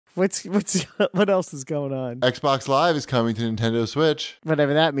What else is going on? Xbox Live is coming to Nintendo Switch.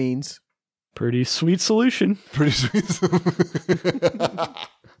 Whatever that means. Pretty sweet solution. Pretty sweet.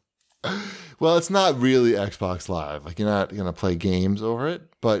 Well, it's not really Xbox Live. Like, you're not going to play games over it,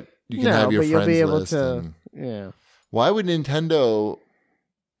 but you can have your friends list. Yeah. Why would Nintendo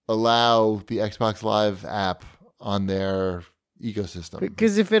allow the Xbox Live app on their ecosystem?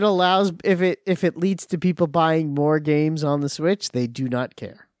 Because if it leads to people buying more games on the Switch, they do not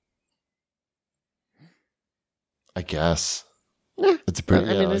care. I guess. It's pretty.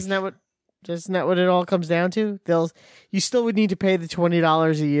 I mean, isn't that what it all comes down to? You still would need to pay the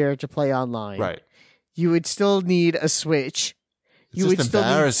 $20 a year to play online. Right. You would still need a Switch. You would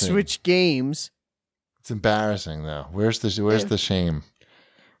still need Switch games. It's embarrassing, though. Where's the shame?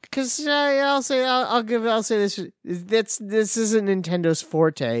 Because I'll say this. This isn't Nintendo's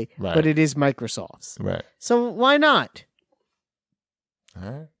forte, right. But it is Microsoft's. Right. So why not? All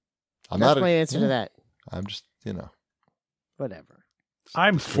right. That's my answer to that. I'm just, whatever.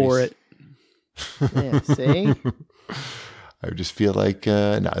 I'm for it. Yeah. See. I just feel like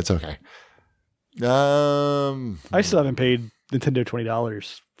no, it's okay. I still haven't paid Nintendo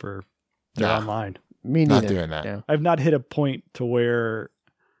 $20 for their online. Me neither. Not doing that. No. I've not hit a point to where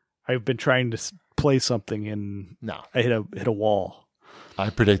I've been trying to play something and I hit a wall. I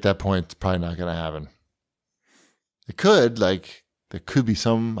predict that point's probably not going to happen. It could, there could be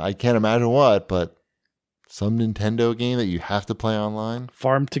some, I can't imagine what, but some Nintendo game that you have to play online.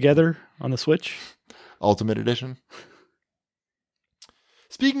 Farm Together on the Switch. Ultimate Edition.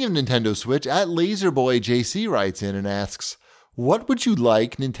 Speaking of Nintendo Switch, @LaserBoyJC writes in and asks, what would you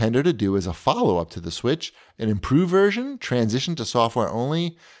like Nintendo to do as a follow-up to the Switch? An improved version? Transition to software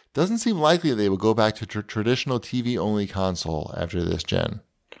only? Doesn't seem likely they will go back to traditional TV-only console after this gen.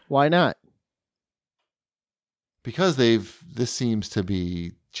 Why not? Because this seems to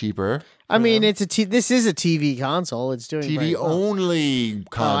be cheaper. I mean, this is a TV console. It's doing TV only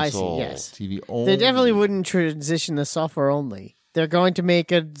console. Oh, I see, yes. TV only. They definitely wouldn't transition to software only. They're going to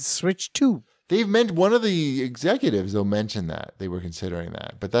make a Switch 2. They've meant one of the executives, they'll mention that. They were considering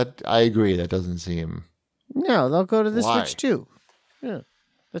that. But that, I agree, that doesn't seem... No, they'll go to the Switch 2. Yeah,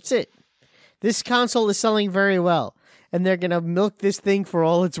 that's it. This console is selling very well. And they're going to milk this thing for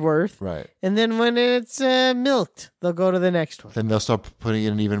all it's worth. Right. And then when it's milked, they'll go to the next one. Then they'll start putting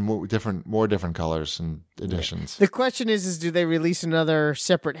in even more different colors and editions. Yeah. The question is do they release another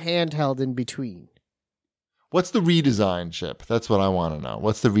separate handheld in between? What's the redesign, Chip? That's what I want to know.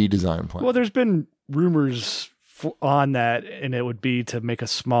 What's the redesign plan? Well, there's been rumors on that, and it would be to make a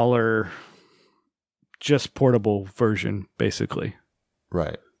smaller, just portable version, basically.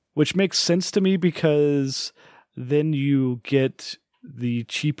 Right. Which makes sense to me because then you get the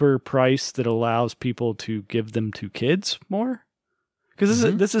cheaper price that allows people to give them to kids more. Because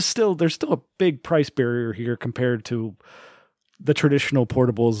there's still a big price barrier here compared to the traditional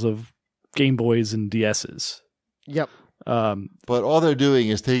portables of Game Boys and DSs. Yep. But all they're doing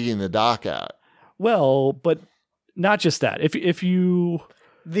is taking the dock out. Well, but not just that. If you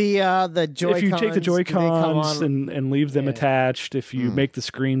the Joy-Cons, if you take the Joy-Cons and leave them attached, if you make the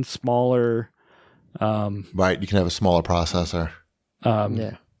screen smaller, right, you can have a smaller processor.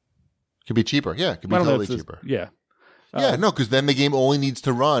 Yeah, could be cheaper. Yeah, it could be totally cheaper. Yeah. No, because then the game only needs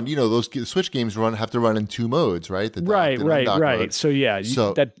to run. Those Switch games have to run in two modes, right? The right. Mode. So yeah,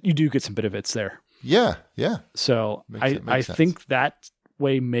 you do get some benefits there. Yeah. So I think that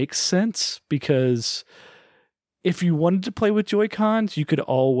way makes sense because if you wanted to play with Joy-Cons, you could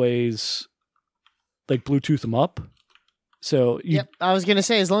always Bluetooth them up. So I was gonna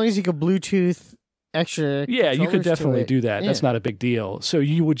say as long as you could Bluetooth extra. Yeah, you could definitely do that. Yeah. That's not a big deal. So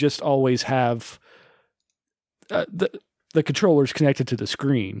you would just always have the controllers connected to the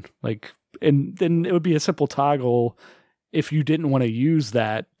screen, and then it would be a simple toggle if you didn't want to use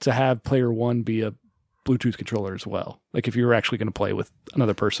that to have player one be a Bluetooth controller as well. If you were actually going to play with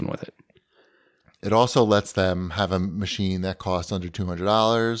another person with it. It also lets them have a machine that costs under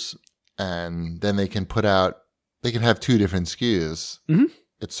 $200, and then they can have two different SKUs. Mm-hmm.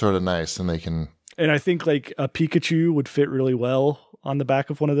 It's sort of nice, and they can. And I think a Pikachu would fit really well on the back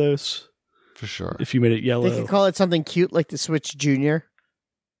of one of those. For sure. If you made it yellow. They could call it something cute like the Switch Junior.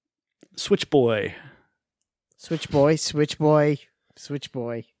 Switch Boy. Switch Boy.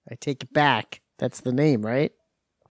 I take it back. That's the name, right?